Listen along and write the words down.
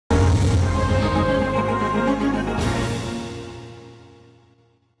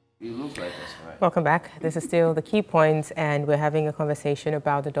Welcome back. This is still the key points, and we're having a conversation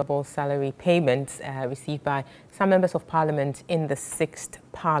about the double salary payments received by some members of parliament in the 6th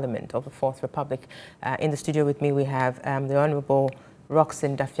Parliament of the 4th Republic. In the studio with me, we have the Honourable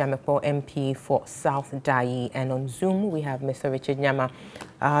Roxanne Dafiamepo, MP for South Dai, and on Zoom, we have Mr. Richard Nyama,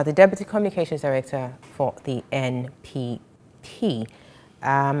 the Deputy Communications Director for the NPP.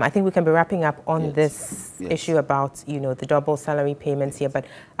 I think we can be wrapping up on this issue about, the double salary payments here, but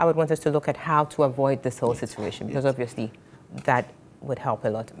I would want us to look at how to avoid this whole situation, because obviously that would help a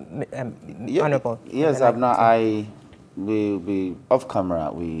lot. Honourable. Yes, Abna, we off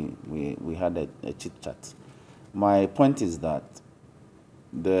camera, we had a chit chat. My point is that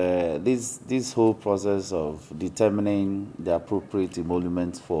this whole process of determining the appropriate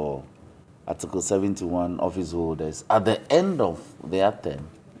emolument for Article 71 office holders at the end of their term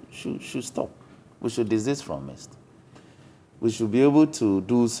should stop. We should desist from it. We should be able to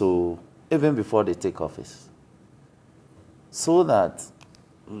do so even before they take office, so that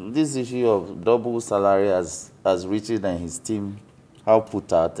this issue of double salary as Richard and his team have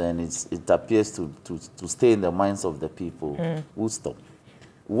put out, and it appears to stay in the minds of the people, will stop.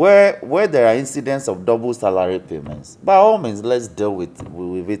 Where there are incidents of double salary payments, by all means, let's deal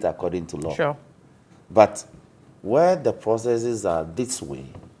with it according to law. Sure. But where the processes are this way,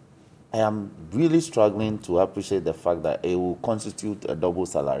 I am really struggling to appreciate the fact that it will constitute a double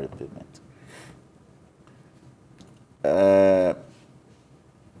salary payment.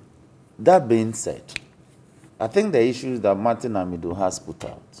 That being said, I think the issues that Martin Amidu has put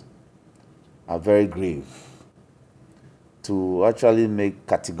out are very grave. To actually make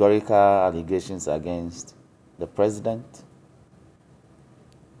categorical allegations against the president,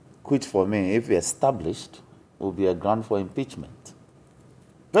 which for me, if established, will be a ground for impeachment.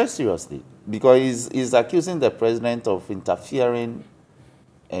 Very seriously, because he's accusing the president of interfering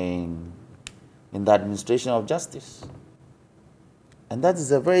in the administration of justice. And that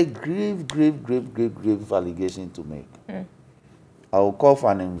is a very grave allegation to make. I will call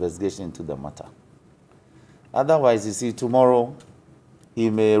for an investigation into the matter. Otherwise, you see, tomorrow, he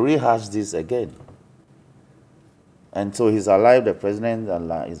may rehash this again. And so he's alive, the president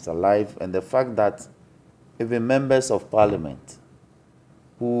is alive, and the fact that even members of parliament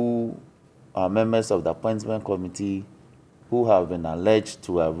who are members of the appointment committee who have been alleged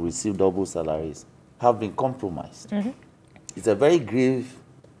to have received double salaries have been compromised. It's a very grave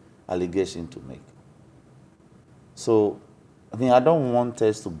allegation to make. So, I don't want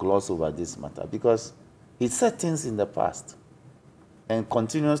us to gloss over this matter, because he said things in the past and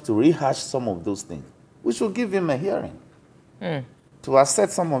continues to rehash some of those things. We should give him a hearing to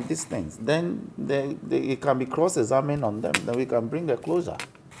assess some of these things. Then it can be cross-examined on them. Then we can bring a closure.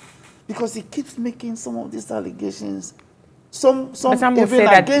 Because he keeps making some of these allegations, some even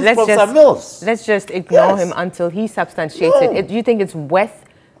against Professor Mills. Let's just ignore him until he substantiates it. Do you think it's worth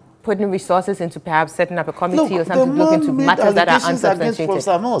putting resources into perhaps setting up a committee or something to look into matters that are unsubstantiated?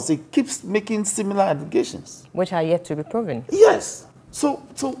 Professor Mills, he keeps making similar allegations, which are yet to be proven. Yes. So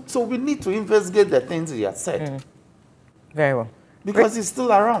we need to investigate the things he has said. Very well. Because he's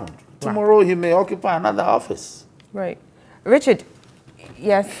still around. Tomorrow he may occupy another office. Right. Richard,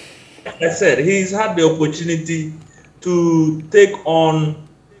 yes? I said he's had the opportunity to take on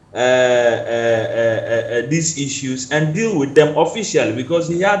these issues and deal with them officially, because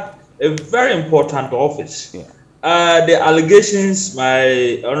he had a very important office. The allegations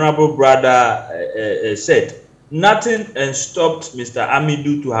my honorable brother said, nothing stopped Mr.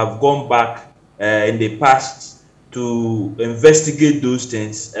 Amidu to have gone back in the past to investigate those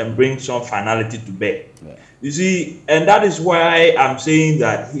things and bring some finality to bear. You see, and that is why I'm saying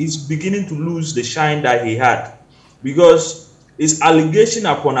that he's beginning to lose the shine that he had, because it's allegation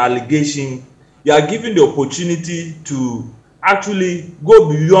upon allegation. You are given the opportunity to actually go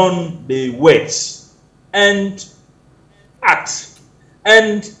beyond the words and act.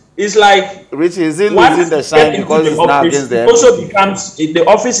 And it's like, Richie, is he losing the shine because he's now against the NPC? Also becomes, the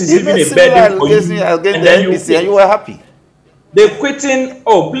office is even a burden for you. And then you were happy. They're quitting.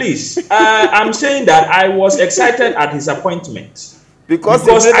 Oh, please. I'm saying that I was excited at his appointment. Because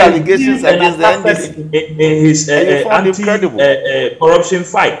he made allegations against the NDC in his anti-corruption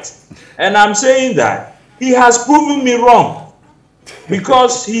fight. And I'm saying that he has proven me wrong,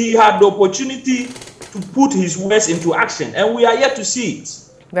 because he had the opportunity to put his words into action, and we are yet to see it.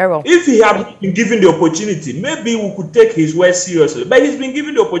 Very well. If he had been given the opportunity, maybe we could take his words seriously. But he's been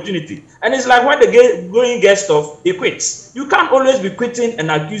given the opportunity. And it's like when the going gets tough, he quits. You can't always be quitting and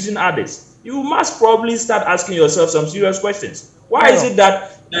accusing others. You must probably start asking yourself some serious questions. Why is it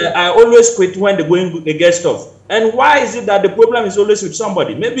that I always quit when the going gets tough? And why is it that the problem is always with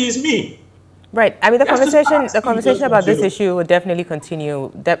somebody? Maybe it's me. Right. I mean, the conversation about this issue will definitely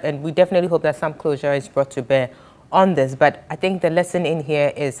continue, and we definitely hope that some closure is brought to bear on this. But I think the lesson in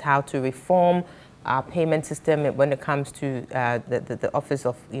here is how to reform our payment system when it comes to the office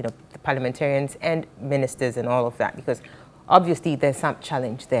of, the parliamentarians and ministers and all of that, because obviously there's some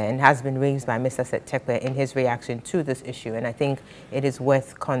challenge there and has been raised by Mr. Setekwe in his reaction to this issue, and I think it is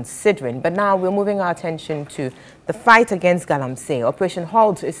worth considering. But now we're moving our attention to the fight against Galamsey. Operation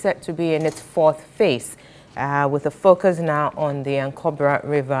Halt is set to be in its fourth phase, with a focus now on the Ankobra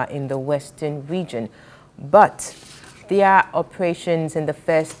River in the western region. But their operations in the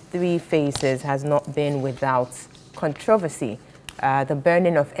first three phases has not been without controversy. The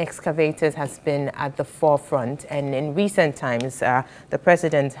burning of excavators has been at the forefront, and in recent times, the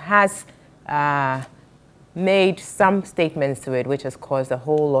president has made some statements to it, which has caused a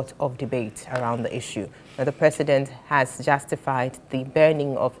whole lot of debate around the issue. Now, the president has justified the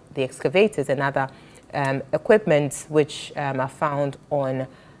burning of the excavators and other equipment which are found on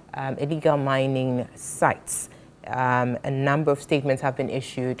illegal mining sites. A number of statements have been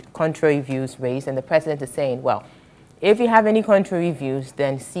issued, contrary views raised, and the president is saying, well, if you have any contrary views,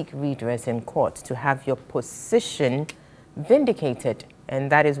 then seek redress in court to have your position vindicated.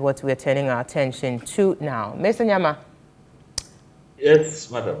 And that is what we're turning our attention to now. Mr. Nyama. Yes,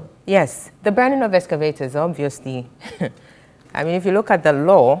 madam. Yes, the burning of excavators, obviously. I mean, if you look at the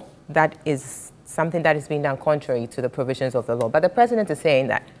law, that is something that is being done contrary to the provisions of the law. But the president is saying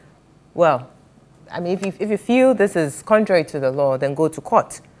that, well, I mean, if you feel this is contrary to the law, then go to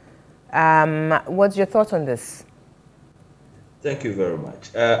court. What's your thoughts on this? Thank you very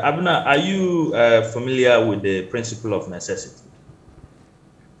much. Abna, are you familiar with the principle of necessity?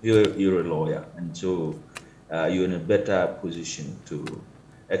 You're a lawyer, and so you're in a better position to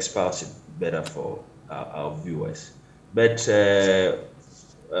espouse it better for our viewers. But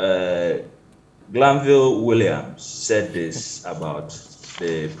Glanville Williams said this about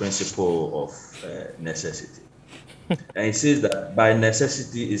the principle of necessity. And he says that by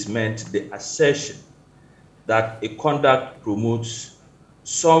necessity is meant the assertion that a conduct promotes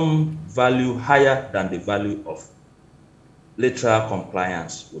some value higher than the value of literal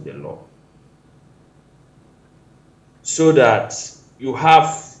compliance with the law. So that you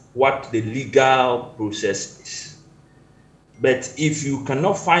have what the legal process is. But if you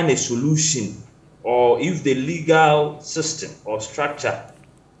cannot find a solution, or if the legal system or structure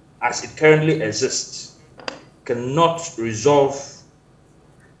as it currently exists cannot resolve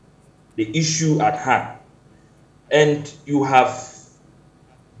the issue at hand, and you have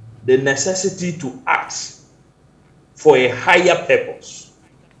the necessity to act for a higher purpose,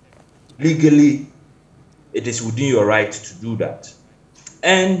 legally, it is within your right to do that.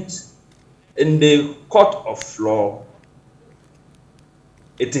 And in the court of law,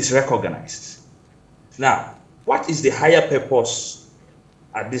 it is recognized. Now, what is the higher purpose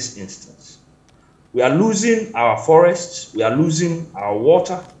at this instance? We are losing our forests, we are losing our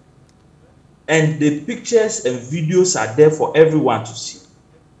water, and the pictures and videos are there for everyone to see.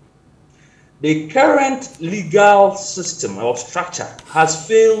 The current legal system or structure has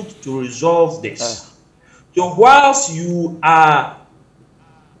failed to resolve this. So whilst you are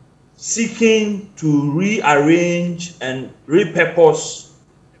seeking to rearrange and repurpose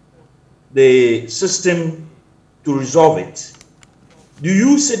the system to resolve it, do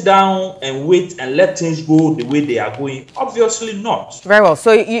you sit down and wait and let things go the way they are going? Obviously not. Very well.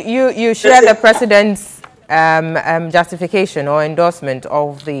 So you share the president's justification or endorsement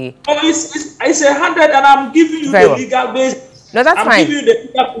of the... Oh, it's 100, and I'm giving you the legal basis. No, that's fine.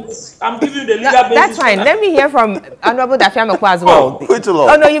 I'm giving you the legal basis. That's fine. Let me hear from Honorable Dafiamekwa as well.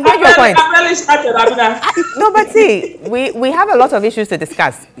 Oh, no, you've made your point. I'm barely started, No, but see, we have a lot of issues to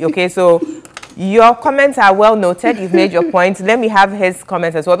discuss. Okay, so your comments are well noted. You've made your point. Let me have his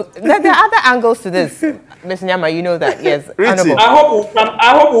comments as well. There are other angles to this, Mr. Nyama. You know that, yes. Honorable.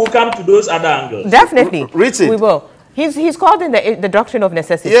 I hope we'll come to those other angles. Definitely, Richard, we will. He's called in the doctrine of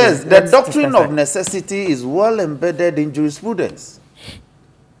necessity. Yes, the doctrine of necessity is well embedded in jurisprudence.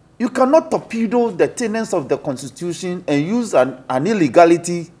 You cannot torpedo the tenets of the Constitution and use an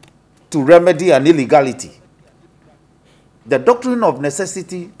illegality to remedy an illegality. The doctrine of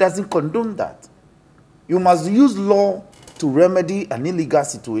necessity doesn't condone that. You must use law to remedy an illegal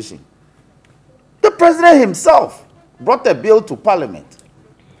situation. The president himself brought a bill to Parliament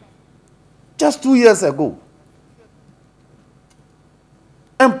just 2 years ago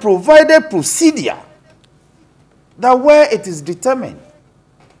and provided procedure that where it is determined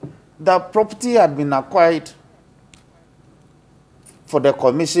that property had been acquired for the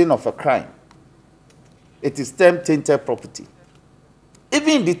commission of a crime, it is termed tainted property. Even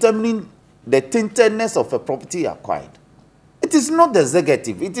in determining the taintedness of a property acquired. It is not the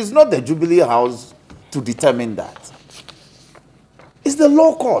executive, it is not the Jubilee House to determine that. It's the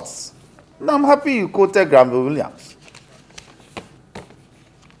law courts. Now, I'm happy you quoted Granville Williams.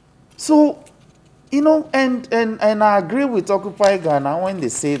 So, you know, and I agree with Occupy Ghana when they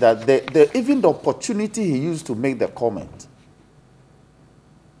say that even the opportunity he used to make the comment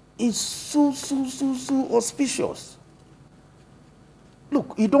is so auspicious.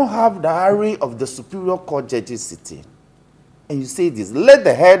 Look, you don't have the array of the Superior Court judges sitting. And you say this, let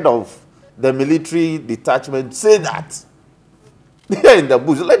the head of the military detachment say that. They're in the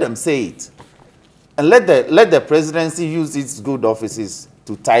bush, let them say it. And let the presidency use its good offices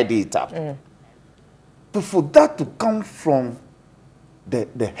to tidy it up. But for that to come from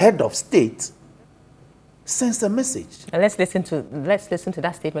the head of state sends a message. And let's listen to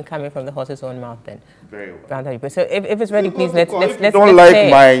that statement coming from the horse's own mouth then. Very well. So if it's ready, please let's don't like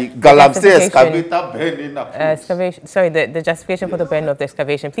my Galamsey excavator burning up. Excavation. Sorry, the justification for the burning of the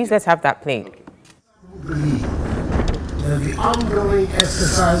excavation. Please let's have that played. The ongoing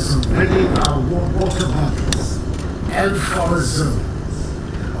exercise of bringing our water bodies and forest zones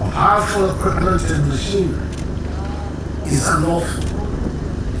of powerful equipment and machinery is unlawful,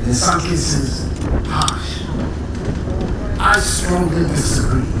 in some cases harsh. I strongly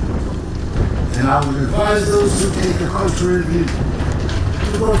disagree, and I would advise those who take a contrary view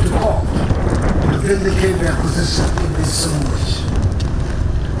to go to court to vindicate their position if they so wish.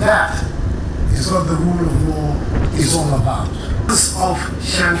 That is what the rule of law is all about. The use of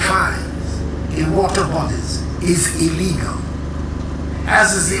shanfines in water bodies is illegal,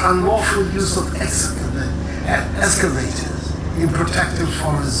 as is the unlawful use of excavators in protected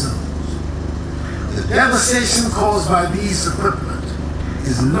forest zones. The devastation caused by these equipment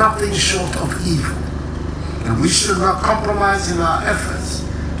is nothing short of evil, and we should not compromise in our efforts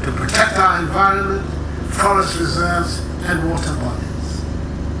to protect our environment, forest reserves, and water bodies.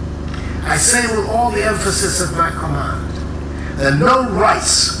 I say with all the emphasis at my command that no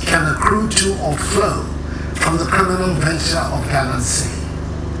rights can accrue to or flow from the criminal venture of Galamsey.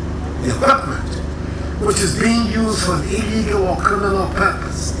 The equipment, which is being used for an illegal or criminal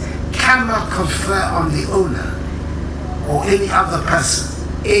purpose, cannot confer on the owner or any other person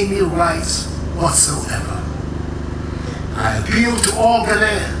any rights whatsoever. I appeal to all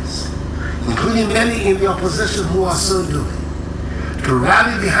Ghanaians, including many in the opposition who are so doing, to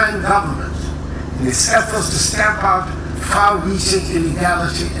rally behind government in its efforts to stamp out far-reaching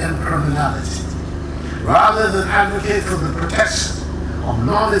illegality and criminality, rather than advocate for the protection of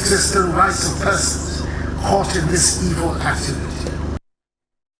non-existent rights of persons caught in this evil activity.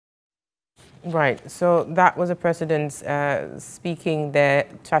 Right, so that was the president speaking there,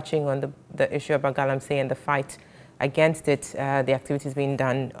 touching on the issue about Galamsey and the fight against it, the activities being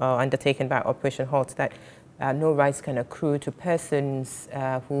done or undertaken by Operation Halt, that no rights can accrue to persons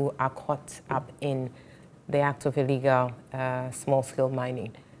who are caught up in the act of illegal small-scale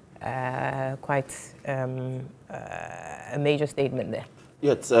mining. Quite a major statement there.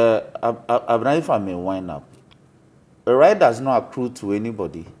 Yes, if I may wind up, a right does not accrue to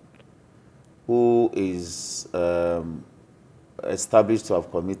anybody who is established to have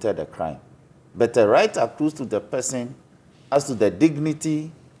committed a crime. But a right accrues to the person as to the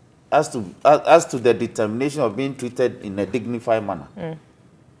dignity, as to the determination of being treated in a dignified manner.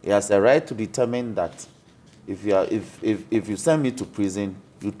 He has a right to determine that if you send me to prison,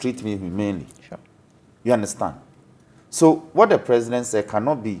 you treat me humanely. Sure. You understand? So what the president said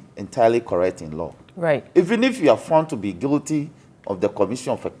cannot be entirely correct in law. Right. Even if you are found to be guilty of the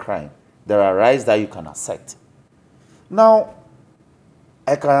commission of a crime, there are rights that you can accept. Now,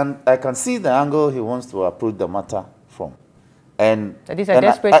 I can see the angle he wants to approach the matter from. And these are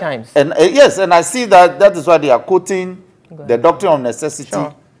desperate times. Yes, and I see that is why they are quoting the doctrine of necessity.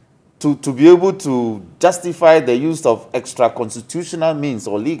 Sure. To be able to justify the use of extra-constitutional means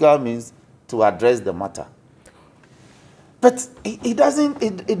or legal means to address the matter. But it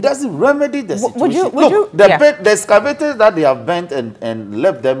doesn't remedy the situation. Look, the excavators that they have bent and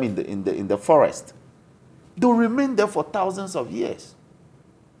left them in the forest, they'll remain there for thousands of years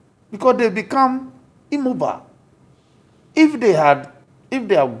because they become immobile. If they have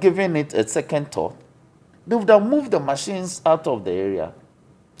given it a second thought, they would have moved the machines out of the area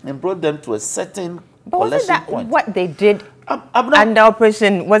and brought them to a certain collection point. What they did under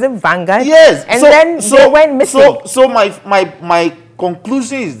Operation, was it Vanguard? Yes. And then they went missing. So my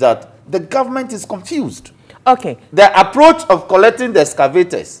conclusion is that the government is confused. Okay. The approach of collecting the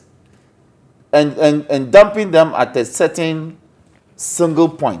excavators and dumping them at a certain single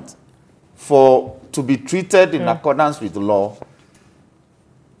point to be treated in accordance with the law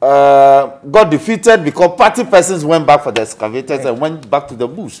got defeated because party persons went back for the excavators and went back to the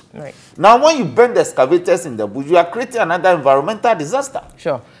bush. Now, when you burn the excavators in the bush, you are creating another environmental disaster.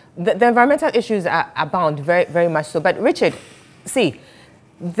 Sure. The environmental issues are abound, very, very much so. But Richard, see,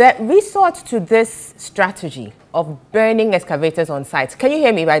 the resort to this strategy of burning excavators on sites. Can you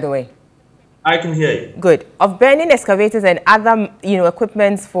hear me, by the way? I can hear you. Good. Of burning excavators and other,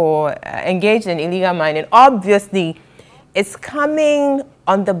 equipments for engaged in illegal mining, obviously, it's coming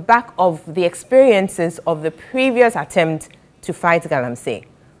on the back of the experiences of the previous attempt to fight Galamsey,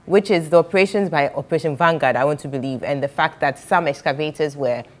 which is the operations by Operation Vanguard, I want to believe, and the fact that some excavators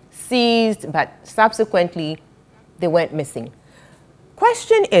were seized, but subsequently they went missing.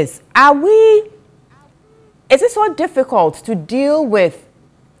 Question is it so difficult to deal with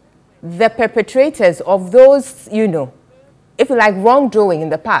the perpetrators of those, if you like, wrongdoing in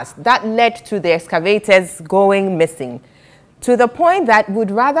the past that led to the excavators going missing, to the point that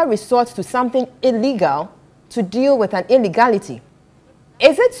would rather resort to something illegal to deal with an illegality?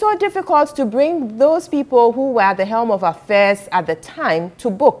 Is it so difficult to bring those people who were at the helm of affairs at the time to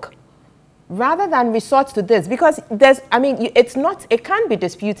book, rather than resort to this? Because it can't be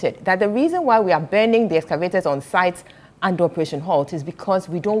disputed that the reason why we are burning the excavators on sites under Operation Halt is because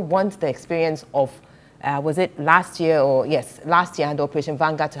we don't want the experience of, was it last year under Operation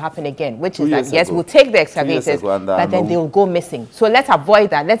Vanguard to happen again, which is that, yes, we'll take the excavators, but then they'll go missing. So let's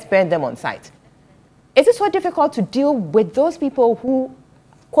avoid that. Let's burn them on site. Is it so difficult to deal with those people who,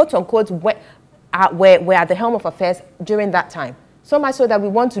 quote unquote, were at the helm of affairs during that time? So much so that we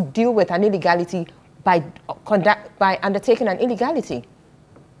want to deal with an illegality by undertaking an illegality.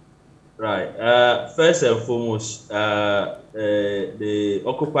 Right. First and foremost, the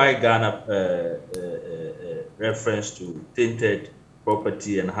Occupy Ghana reference to tainted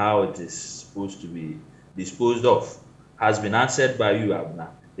property and how it is supposed to be disposed of has been answered by you, Abna.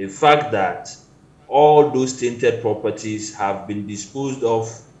 The fact that all those tainted properties have been disposed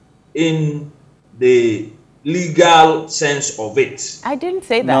of in the legal sense of it. I didn't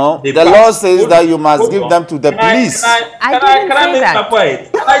say that. No, the law says that you must give them to the police. I didn't say that.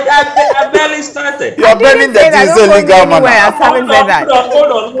 I barely started. You are burning the things illegal manner. I haven't said that.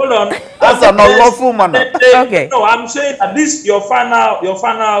 Hold on. That's an unlawful manner. Okay. No, I'm saying that this your final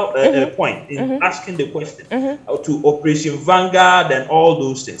point in asking the question to Operation Vanguard and all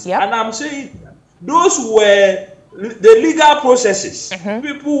those things. Yep. And I'm saying those were the legal processes.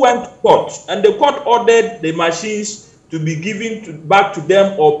 People went to court, and the court ordered the machines to be given back to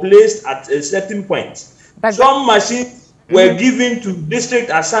them or placed at a certain point. But some machines were given to district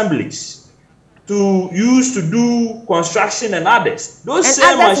assemblies to use to do construction and others. Those and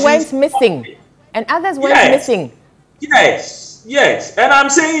same others machines went missing. And others went missing. Yes. And I'm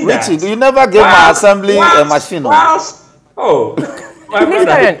saying Richard, that. you never gave my assembly a machine. Please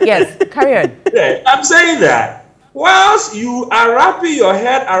carry on. Yes, carry on. Yeah, I'm saying that whilst you are wrapping your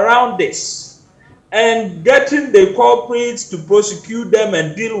head around this and getting the culprits to prosecute them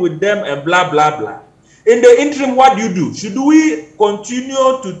and deal with them and blah, blah, blah, in the interim, what do you do? Should we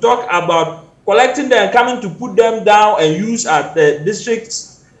continue to talk about collecting them and coming to put them down and use at the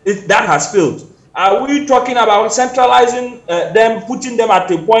districts if that has failed? Are we talking about centralizing them, putting them at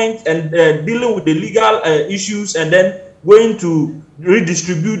a point and dealing with the legal issues and then going to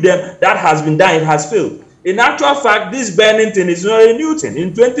redistribute them? That has been done. It has failed. In actual fact, this burning thing is not a new thing.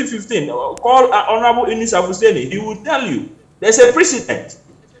 In 2015, call Honorable Eunice Afuseni, he will tell you there's a precedent.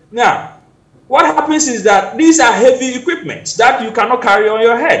 Now, what happens is that these are heavy equipment that you cannot carry on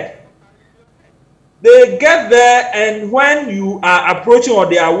your head. They get there, and when you are approaching or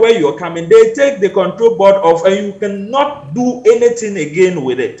they are where you're coming, they take the control board off, and you cannot do anything again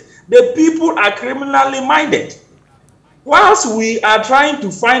with it. The people are criminally minded. Whilst we are trying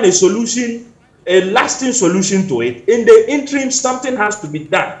to find a solution, a lasting solution to it, in the interim, something has to be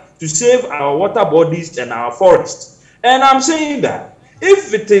done to save our water bodies and our forests. And I'm saying that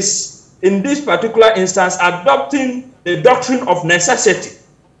if it is, in this particular instance, adopting the doctrine of necessity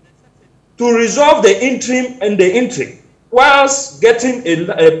to resolve the interim and the interim, whilst getting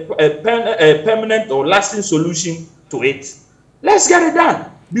a permanent or lasting solution to it, let's get it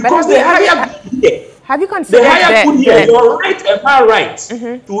done. Because the higher good here, have you considered the higher good here, your right and my right,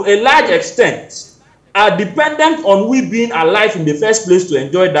 to a large extent, are dependent on we being alive in the first place to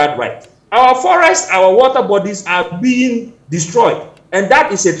enjoy that right. Our forests, our water bodies are being destroyed, and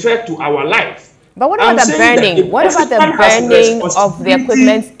that is a threat to our life. But what about the burning? What about the burning of the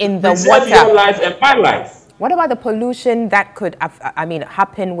equipment in the water? Your life and my life. What about the pollution that could,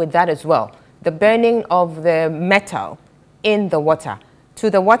 happen with that as well? The burning of the metal in the water, to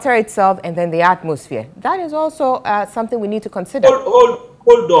the water itself and then the atmosphere. That is also something we need to consider.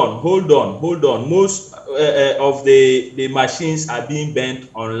 hold on. Most of the machines are being bent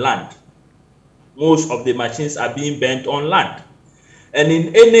on land. Most of the machines are being bent on land. And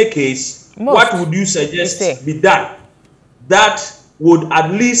in any case, what would you suggest be done that would,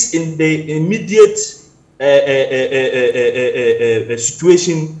 at least in the immediate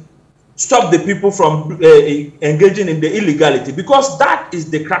situation, stop the people from engaging in the illegality? Because that is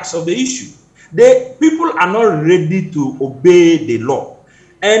the crux of the issue. The people are not ready to obey the law.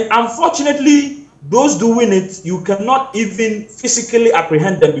 And unfortunately, those doing it, you cannot even physically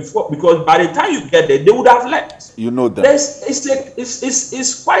apprehend them before, because by the time you get there, they would have left. You know that.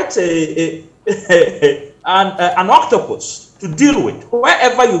 It's quite an octopus to deal with.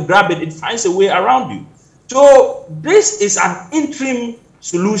 Wherever you grab it, it finds a way around you. So this is an interim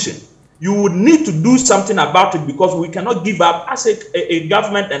solution. You would need to do something about it, because we cannot give up as a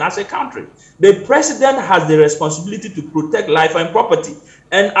government and as a country. The president has the responsibility to protect life and property.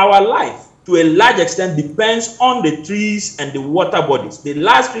 And our life, to a large extent, depends on the trees and the water bodies. The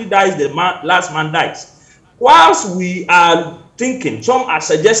last tree dies, the last man dies. Whilst we are thinking, some are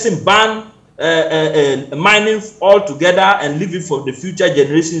suggesting ban mining altogether and leave it for the future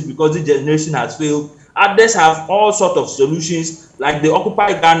generations because the generation has failed. Others have all sorts of solutions, like the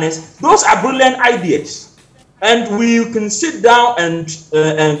Occupy Ghana's. Those are brilliant ideas. And we can sit down and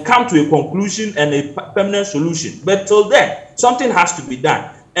come to a conclusion and a permanent solution. But till then, something has to be done.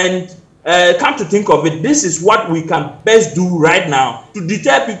 And come to think of it, this is what we can best do right now to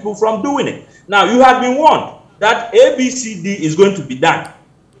deter people from doing it. Now, you have been warned that ABCD is going to be done.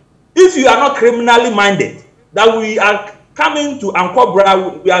 If you are not criminally minded, that we are coming to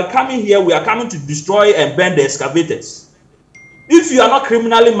Ankobra, we are coming here, we are coming to destroy and burn the excavators. If you are not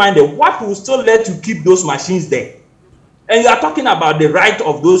criminally minded, what will still let you keep those machines there? And you are talking about the right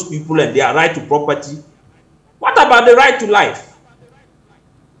of those people and their right to property. What about the right to life?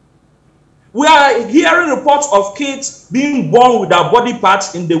 We are hearing reports of kids being born without body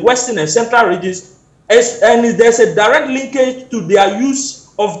parts in the western and central regions, and there's a direct linkage to their use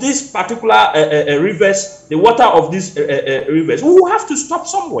of these particular rivers, the water of these rivers. We will have to stop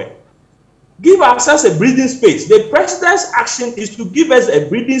somewhere. Give ourselves a breathing space. The president's action is to give us a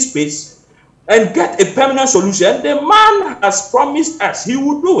breathing space and get a permanent solution. The man has promised us he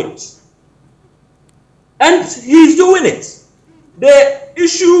will do it. And he's doing it. The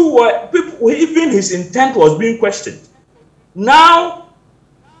issue where people, even his intent was being questioned. Now,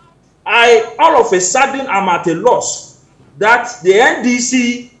 all of a sudden, I'm at a loss that the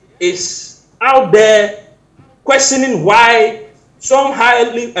NDC is out there questioning why some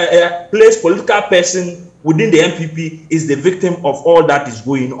highly placed political person within the MPP is the victim of all that is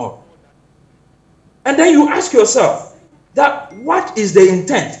going on. And then you ask yourself, that what is the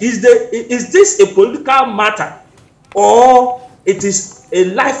intent? Is this a political matter, or it is a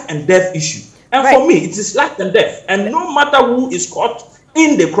life and death issue? And for me, it is life and death. And no matter who is caught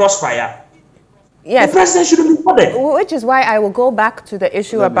in the crossfire, the president shouldn't be bothered. Which is why I will go back to the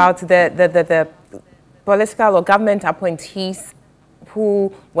issue about the political or government appointees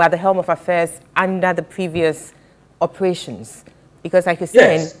who were at the helm of affairs under the previous operations. Because like you're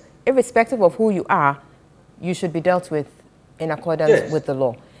saying, irrespective of who you are, you should be dealt with in accordance with the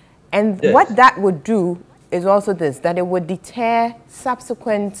law. And what that would do is also this, that it would deter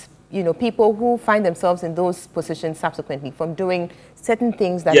subsequent, people who find themselves in those positions subsequently from doing certain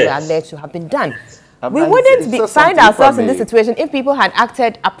things that were alleged to have been done. We wouldn't find ourselves in this situation if people had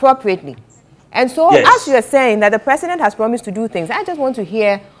acted appropriately. And so, as you are saying that the president has promised to do things, I just want to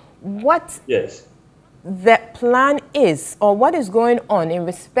hear what the plan is, or what is going on in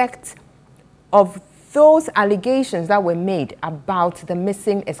respect of those allegations that were made about the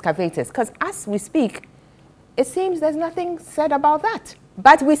missing excavators. Because as we speak, it seems there's nothing said about that.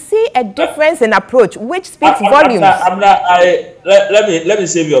 But we see a difference in approach, which speaks volumes. Let me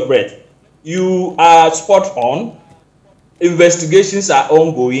save your breath. You are spot on. Investigations are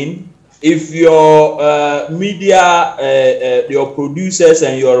ongoing. If your media, your producers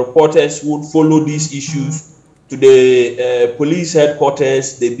and your reporters would follow these issues to the police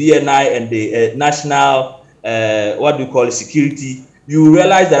headquarters, the BNI and the national, security, you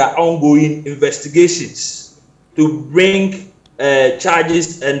realize there are ongoing investigations to bring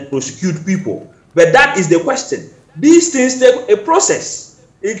charges and prosecute people. But that is the question. These things take a process.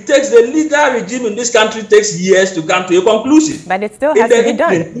 It takes the legal regime in this country takes years to come to a conclusion. But it still has to be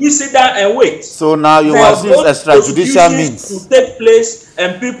done. We sit down and wait. So now you must use extrajudicial means to take place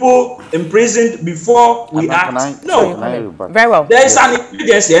and people imprisoned before we act. Very well. There is an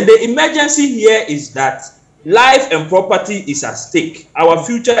emergency, and the emergency here is that life and property is at stake. Our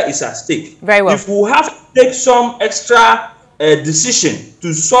future is at stake. Very well. If we have to take some extra decision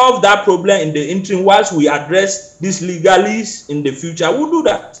to solve that problem in the interim whilst we address these legalese in the future, we'll do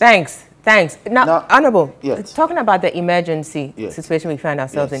that. Thanks. Thanks. Now, Honorable, yes. talking about the emergency situation we find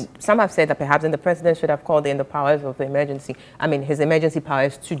ourselves Yes. in, some have said that perhaps the president should have called in the powers of the emergency, his emergency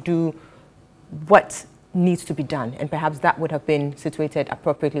powers to do what needs to be done, and perhaps that would have been situated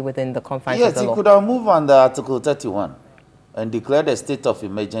appropriately within the confines of the law. Yes, he could have moved under Article 31 and declared a state of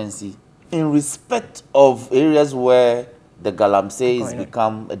emergency in respect of areas where the Galamsey has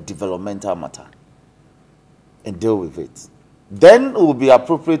become a developmental matter and deal with it. Then it will be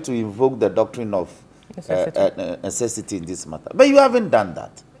appropriate to invoke the doctrine of necessity in this matter. But you haven't done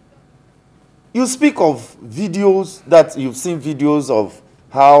that. You speak of videos that you've seen videos of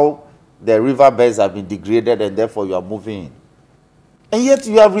how the riverbeds have been degraded and therefore you are moving in. And yet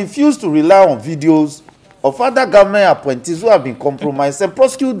you have refused to rely on videos of other government appointees who have been compromised and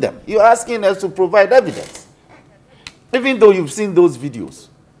prosecute them. You're asking us to provide evidence, even though you've seen those videos.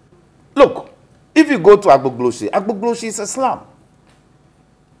 Look, if you go to Agbogloshi is a slum.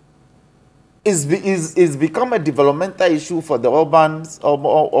 It's become a developmental issue for the urbans for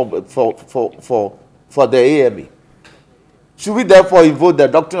the AMA. Should we therefore invoke the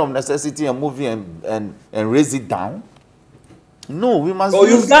doctrine of necessity and move in and raise it down? No, we must. Oh,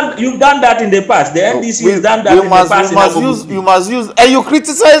 you've done that in the past. The NDC has done that in the past. You must use, and you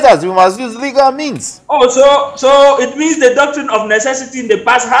criticize us. We must use legal means. Oh, so it means the doctrine of necessity in the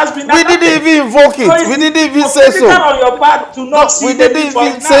past has been. We didn't even invoke it. We didn't even say so. On your part to not see we didn't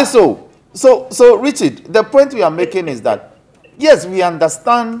even say so. So, Richard, the point we are making is that yes, we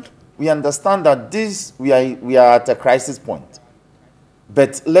understand that we are at a crisis point,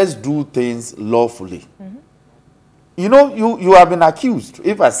 but let's do things lawfully. Mm-hmm. You know, you have been accused,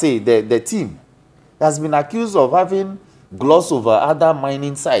 if I say the team has been accused of having gloss over other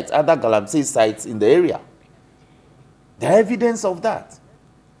mining sites, other Galamsey sites in the area. There are evidence of that.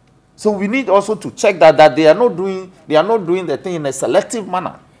 So we need also to check that they are not doing the thing in a selective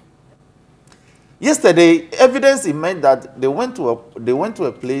manner. Yesterday, evidence meant that they went to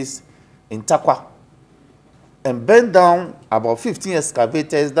a place in Takwa and burned down about 15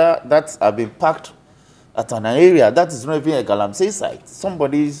 excavators that have been parked at an area that is not even a Galamsey site.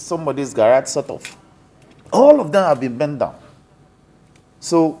 Somebody's garage sort of. All of them have been burned down.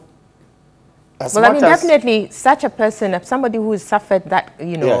 So, definitely such a person, somebody who has suffered that,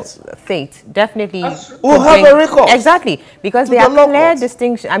 fate, definitely will have a record. Exactly, because there are clear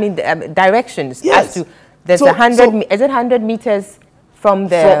distinction. Directions as to there's 100. Is it 100 meters from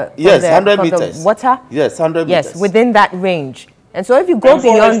the 100 meters the water? Yes, 100 meters. Yes, within that range. And so if you go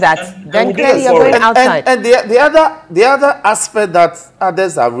beyond that, then clearly you're going outside. And the other aspect that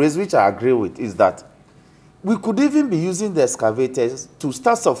others have raised, which I agree with, is that we could even be using the excavators to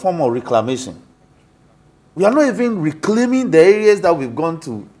start some form of reclamation. We are not even reclaiming the areas that we've gone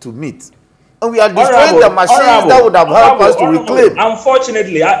to meet. And we are destroying the machines that would have helped us to reclaim.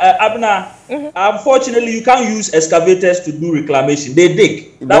 Unfortunately, Abner, unfortunately, you can't use excavators to do reclamation. They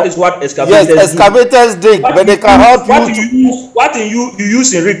dig. That is what excavators do. Yes, excavators dig, but they can help you. What you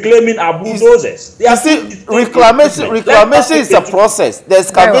use in reclaiming are bulldozers. You see, reclamation is a process. The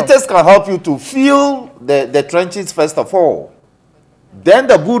excavators can help you to fill the trenches first of all. Then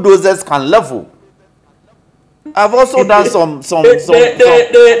the bulldozers can level. I've also done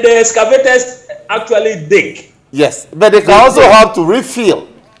the excavators actually dig. Yes, but they can also help to refill.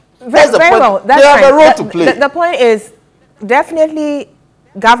 Very well. They have a role to play. The point is, definitely,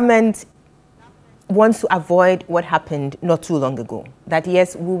 government wants to avoid what happened not too long ago. That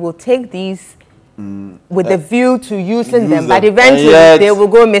yes, we will take these with the view to using them, but eventually they will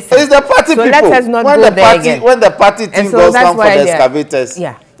go missing. It's the party people. Let us not go there again. When the party team goes down for the excavators,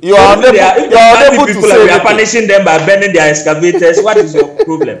 you are unable to say we are punishing them by burning their excavators. What is your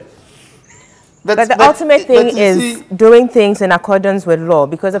problem? But the ultimate thing is doing things in accordance with law,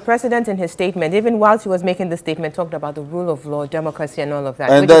 because the president in his statement, even whilst he was making the statement, talked about the rule of law, democracy and all of that.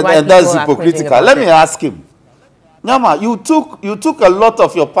 And that's hypocritical. Let me ask him. Nyama, you took a lot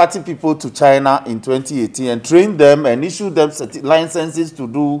of your party people to China in 2018 and trained them and issued them licenses to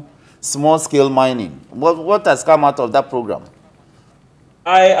do small-scale mining. What has come out of that program?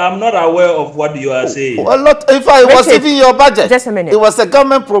 I am not aware of what you are saying. A lot. In fact, it was even your budget. Just a minute. It was a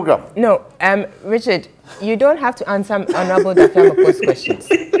government program. No, Richard, you don't have to answer Honorable Dafiamoko's questions,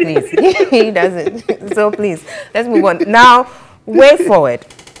 please. He doesn't. So please, let's move on. Now, way forward.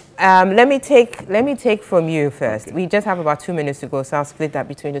 Let me take from you first. We just have about 2 minutes to go, so I'll split that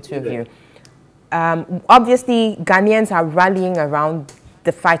between the two of you. Obviously, Ghanaians are rallying around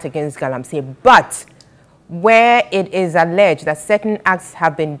the fight against Galamsey, but where it is alleged that certain acts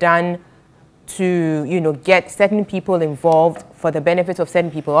have been done to, you know, get certain people involved for the benefit of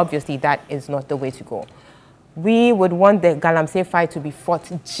certain people, obviously that is not the way to go. We would want the Galamsey fight to be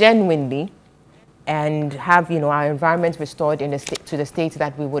fought genuinely and have, you know, our environment restored in to the state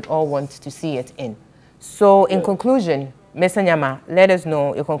that we would all want to see it in. So in conclusion, Mr. Nyama, let us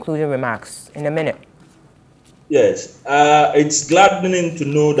know your concluding remarks in a minute. Yes, it's gladdening to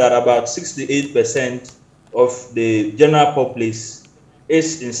know that about 68% of the general populace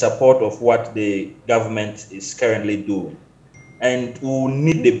is in support of what the government is currently doing. And we will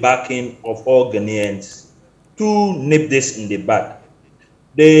need the backing of all Ghanaians to nip this in the bud.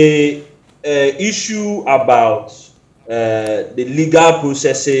 The issue about the legal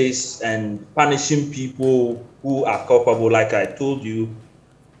processes and punishing people who are culpable, like I told you,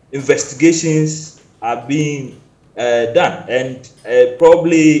 investigations are being done, and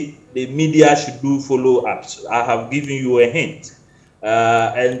probably the media should do follow-ups. I have given you a hint,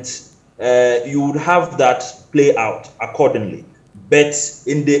 and you would have that play out accordingly. But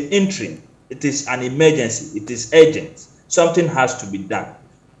in the interim, it is an emergency, it is urgent. Something has to be done.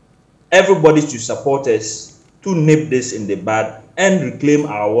 Everybody should support us to nip this in the bud and reclaim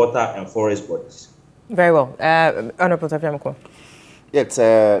our water and forest bodies. Very well. Honorable Tafiamako. Yes,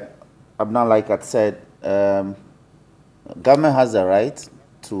 Abna, like I said, government has the right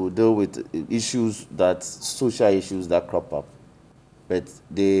to deal with issues social issues that crop up, but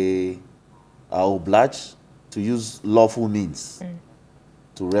they are obliged to use lawful means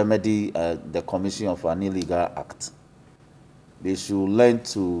to remedy the commission of an illegal act. They should learn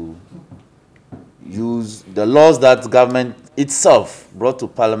to use the laws that government itself brought to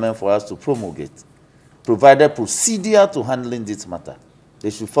Parliament for us to promulgate, provided procedure to handling this matter. They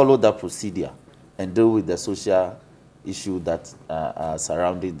should follow that procedure and deal with the social issue that are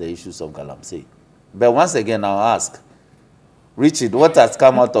surrounding the issues of Galamsey. But once again, I'll ask, Richard, what has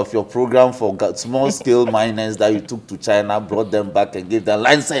come out of your program for small-scale miners that you took to China, brought them back and gave them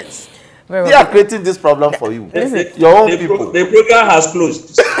license? Well, they are creating this problem for you. Your own people. The program has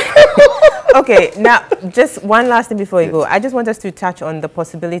closed. Okay, now, just one last thing before you go. I just want us to touch on the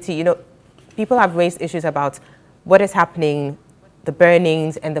possibility, you know, people have raised issues about what is happening, the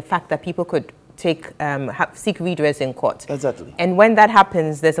burnings, and the fact that people could seek redress in court. Exactly. And when that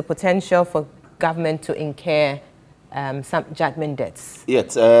happens, there's a potential for government to incur some judgment debts.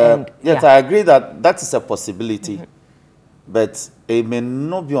 Yes, I agree that that is a possibility, but it may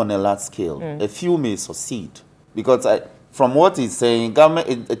not be on a large scale. A few may succeed, because from what he's saying,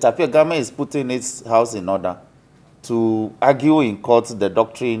 it appears government is putting its house in order to argue in court the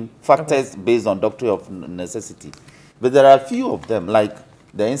doctrine, factors based on doctrine of necessity. But there are a few of them, like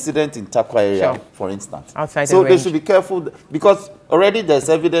the incident in Takwa area, for instance. Outside so the they should be careful, because already there's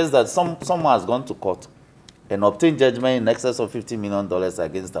evidence that someone has gone to court and obtained judgment in excess of $50 million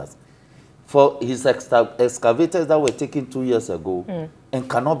against us for his excavators that were taken 2 years ago and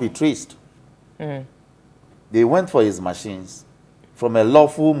cannot be traced. They went for his machines from a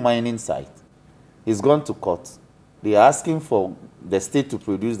lawful mining site. He's gone to court. They are asking for the state to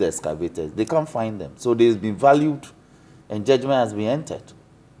produce the excavators. They can't find them. So they've been valued and judgment has been entered.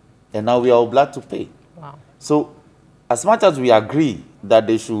 And now we are obliged to pay. Wow. So as much as we agree that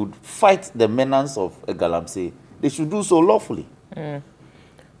they should fight the menace of Galamsey, they should do so lawfully.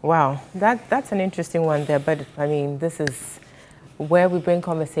 Wow, that's an interesting one there. But I mean, this is where we bring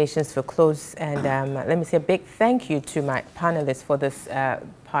conversations to a close. And let me say a big thank you to my panelists for this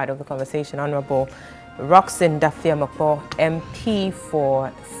part of the conversation. Honorable Roxin Dafiamako, MP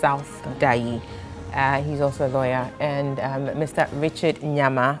for South Dai. He's also a lawyer. And Mr. Richard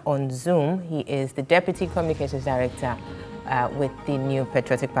Nyama on Zoom. He is the Deputy Communications Director with the New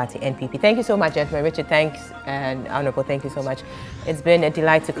Patriotic Party, NPP. Thank you so much, gentlemen. Richard, thanks. And Honorable, thank you so much. It's been a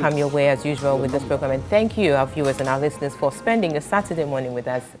delight to come your way, as usual, with this program. And thank you, our viewers and our listeners, for spending a Saturday morning with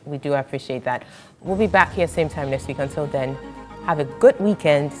us. We do appreciate that. We'll be back here same time next week. Until then, have a good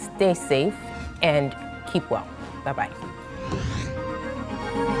weekend, stay safe, and keep well. Bye-bye.